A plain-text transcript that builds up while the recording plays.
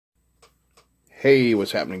Hey,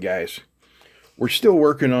 what's happening, guys? We're still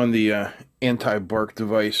working on the anti-bark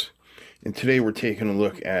device, and today we're taking a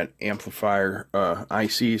look at amplifier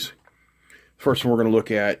ICs. First one we're going to look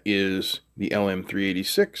at is the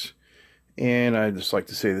LM386, and I'd just like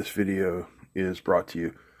to say this video is brought to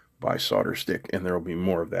you by Solderstick, and there will be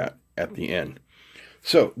more of that at the end.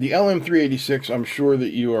 So, the LM386, I'm sure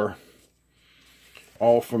that you are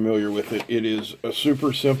all familiar with it. It is a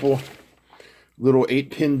super simple little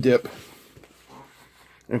 8-pin dip.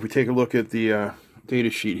 And if we take a look at the data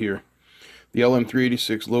sheet here, the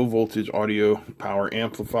LM386 low voltage audio power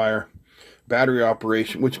amplifier, battery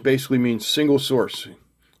operation, which basically means single source.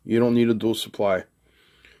 You don't need a dual supply,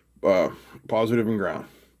 positive and ground.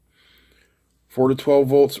 4 to 12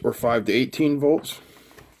 volts or 5 to 18 volts.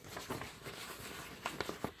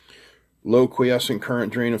 Low quiescent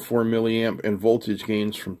current drain of 4 milliamp and voltage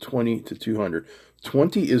gains from 20 to 200.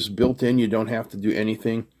 20 is built in, you don't have to do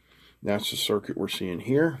anything. That's the circuit we're seeing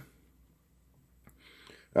here.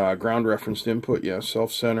 Ground referenced input, yes.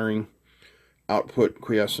 Self-centering. Output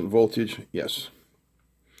quiescent voltage, yes.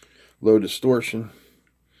 Low distortion.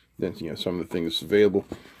 Then some of the things available.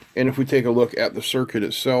 And if we take a look at the circuit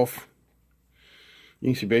itself, you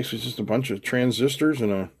can see basically just a bunch of transistors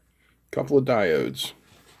and a couple of diodes.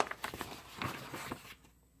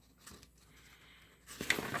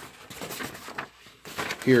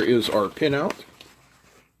 Here is our pinout.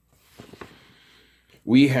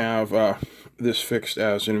 We have this fixed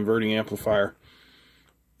as an inverting amplifier.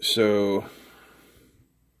 So,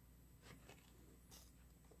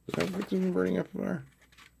 is that fixed as an inverting amplifier?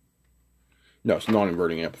 No, it's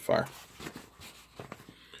non-inverting amplifier.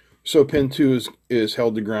 So pin 2 is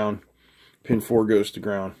held to ground. Pin 4 goes to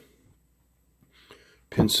ground.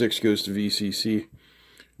 Pin 6 goes to VCC.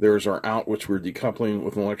 There's our out, which we're decoupling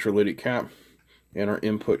with an electrolytic cap. And our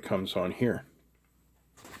input comes on here.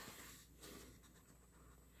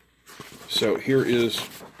 So here is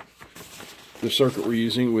the circuit we're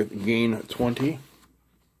using with gain 20.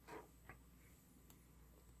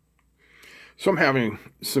 So I'm having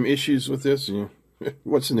some issues with this.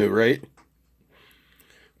 What's new, right?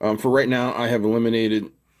 For right now, I have eliminated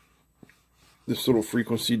this little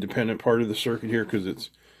frequency dependent part of the circuit here because it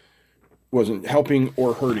wasn't helping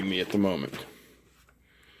or hurting me at the moment.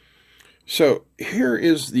 So here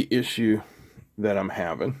is the issue that I'm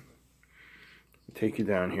having. I'll take you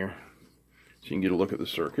down here so you can get a look at the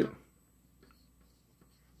circuit.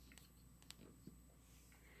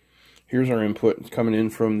 Here's our input. It's coming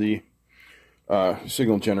in from the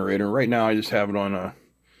signal generator. Right now I just have it on a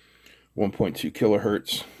 1.2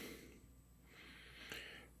 kilohertz.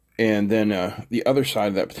 And then the other side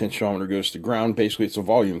of that potentiometer goes to ground. Basically it's a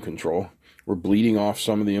volume control. We're bleeding off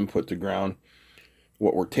some of the input to ground.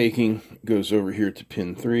 What we're taking goes over here to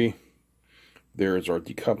pin 3. There's our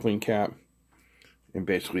decoupling cap. And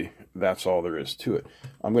basically, that's all there is to it.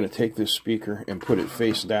 I'm going to take this speaker and put it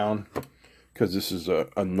face down because this is an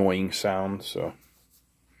annoying sound, so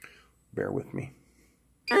bear with me.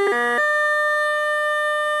 Okay,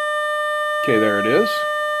 there it is.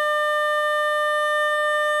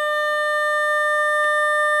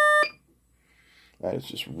 That is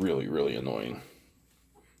just really, really annoying.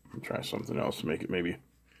 I'll try something else to make it maybe a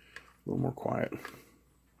little more quiet.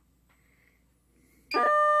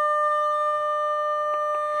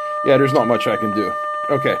 Yeah, there's not much I can do.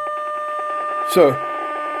 Okay, so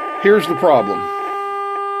here's the problem.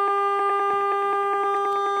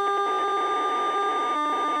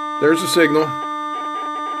 There's the signal.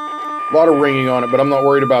 A lot of ringing on it, but I'm not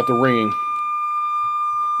worried about the ringing.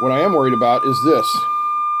 What I am worried about is this.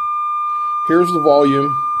 Here's the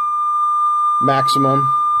volume, maximum.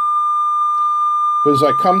 But as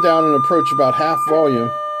I come down and approach about half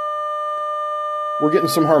volume, we're getting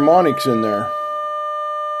some harmonics in there.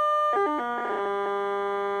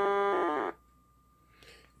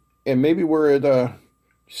 And maybe we're at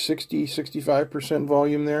 60-65%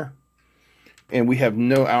 volume there. And we have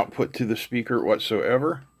no output to the speaker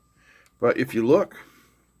whatsoever. But if you look,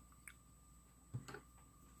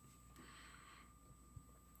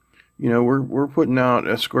 we're putting out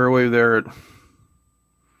a square wave there at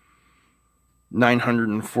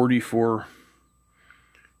 944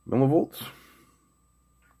 millivolts.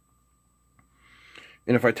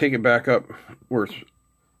 And if I take it back up where it's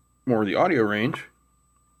more of the audio range,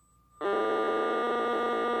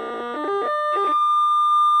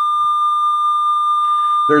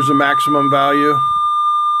 there's a maximum value.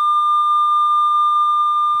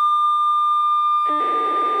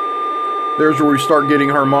 There's where we start getting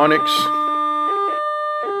harmonics.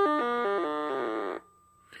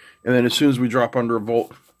 And then as soon as we drop under a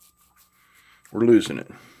volt, we're losing it.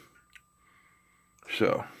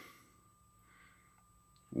 So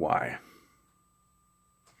why.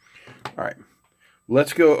 All right,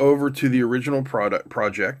 let's go over to the original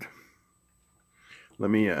project. Let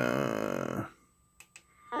me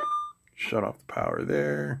shut off the power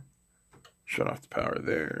there. Shut off the power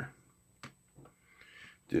there.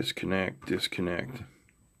 Disconnect, disconnect,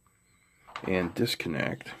 and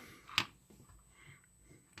disconnect.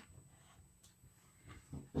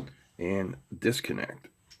 And disconnect.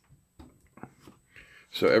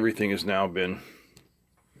 So everything has now been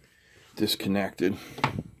disconnected.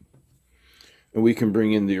 And we can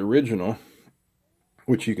bring in the original,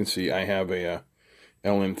 which you can see I have a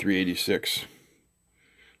LM386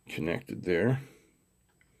 connected there.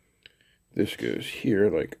 This goes here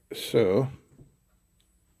like so.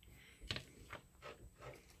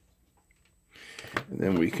 And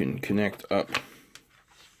then we can connect up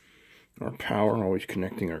our power, always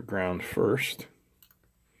connecting our ground first.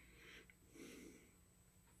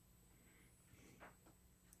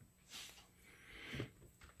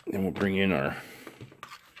 Then we'll bring in our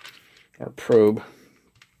probe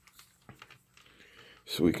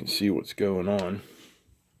so we can see what's going on.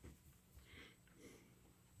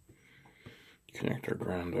 Connect our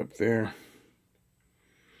ground up there.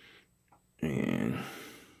 And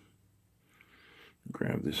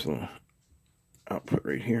grab this little output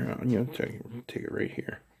right here. You know, take it right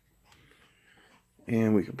here.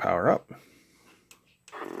 And we can power up.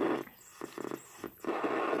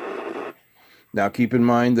 Now keep in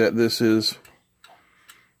mind that this is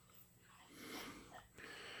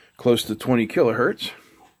close to 20 kilohertz.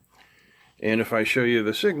 And if I show you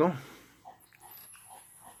the signal,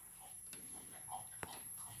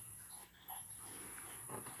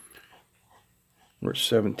 we're at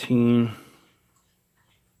 17.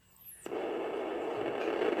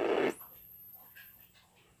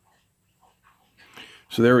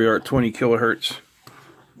 So there we are at 20 kilohertz.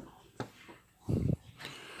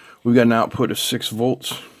 We've got an output of 6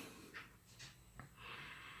 volts.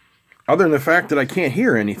 Other than the fact that I can't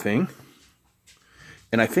hear anything,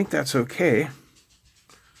 and I think that's okay,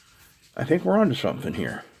 I think we're onto something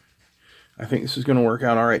here. I think this is going to work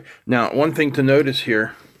out all right. Now, one thing to notice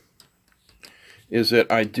here is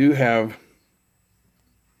that I do have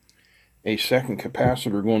a second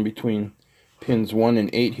capacitor going between pins 1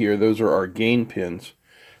 and 8 here. Those are our gain pins.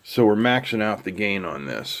 So we're maxing out the gain on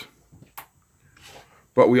this.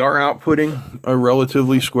 But we are outputting a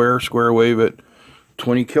relatively square wave at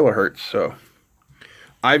 20 kilohertz. So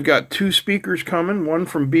I've got 2 speakers coming, one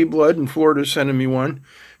from B-Blood in Florida sending me one,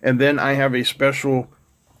 and then I have a special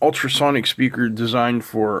ultrasonic speaker designed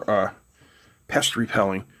for pest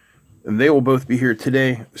repelling. And they will both be here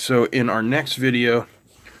today. So in our next video,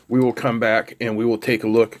 we will come back and we will take a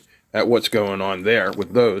look at what's going on there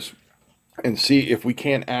with those and see if we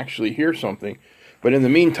can't actually hear something. But in the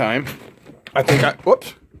meantime, I think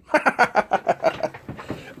whoops.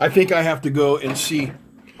 I think I have to go and see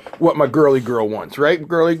what my girly girl wants, right?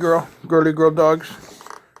 Girly girl dogs?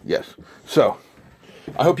 Yes. So,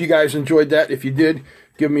 I hope you guys enjoyed that. If you did,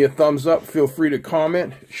 give me a thumbs up. Feel free to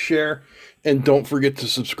comment, share, and don't forget to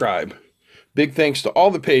subscribe. Big thanks to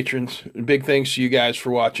all the patrons, and big thanks to you guys for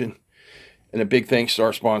watching, and a big thanks to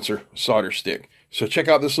our sponsor, Solderstick. So check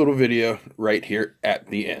out this little video right here at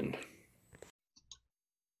the end.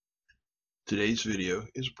 Today's video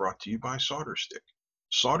is brought to you by Solderstick.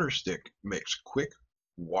 Solderstick makes quick,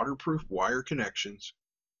 waterproof wire connections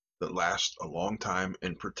that last a long time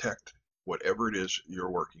and protect whatever it is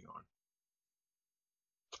you're working on.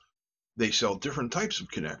 They sell different types of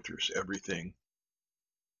connectors, everything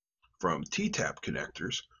from T-tap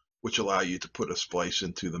connectors, which allow you to put a splice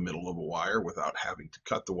into the middle of a wire without having to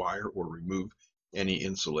cut the wire or remove any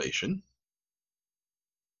insulation.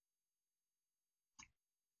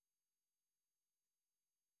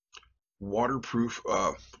 Waterproof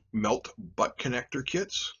melt butt connector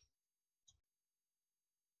kits.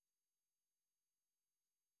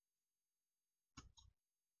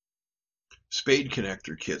 Spade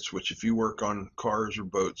connector kits, which if you work on cars or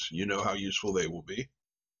boats, you know how useful they will be.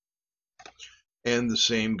 And the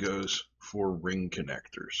same goes for ring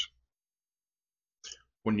connectors.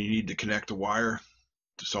 When you need to connect a wire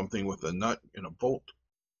to something with a nut and a bolt,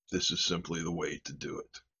 this is simply the way to do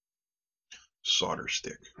it.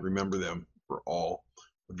 Solderstick. Remember them for all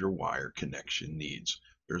of your wire connection needs.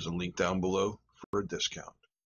 There's a link down below for a discount.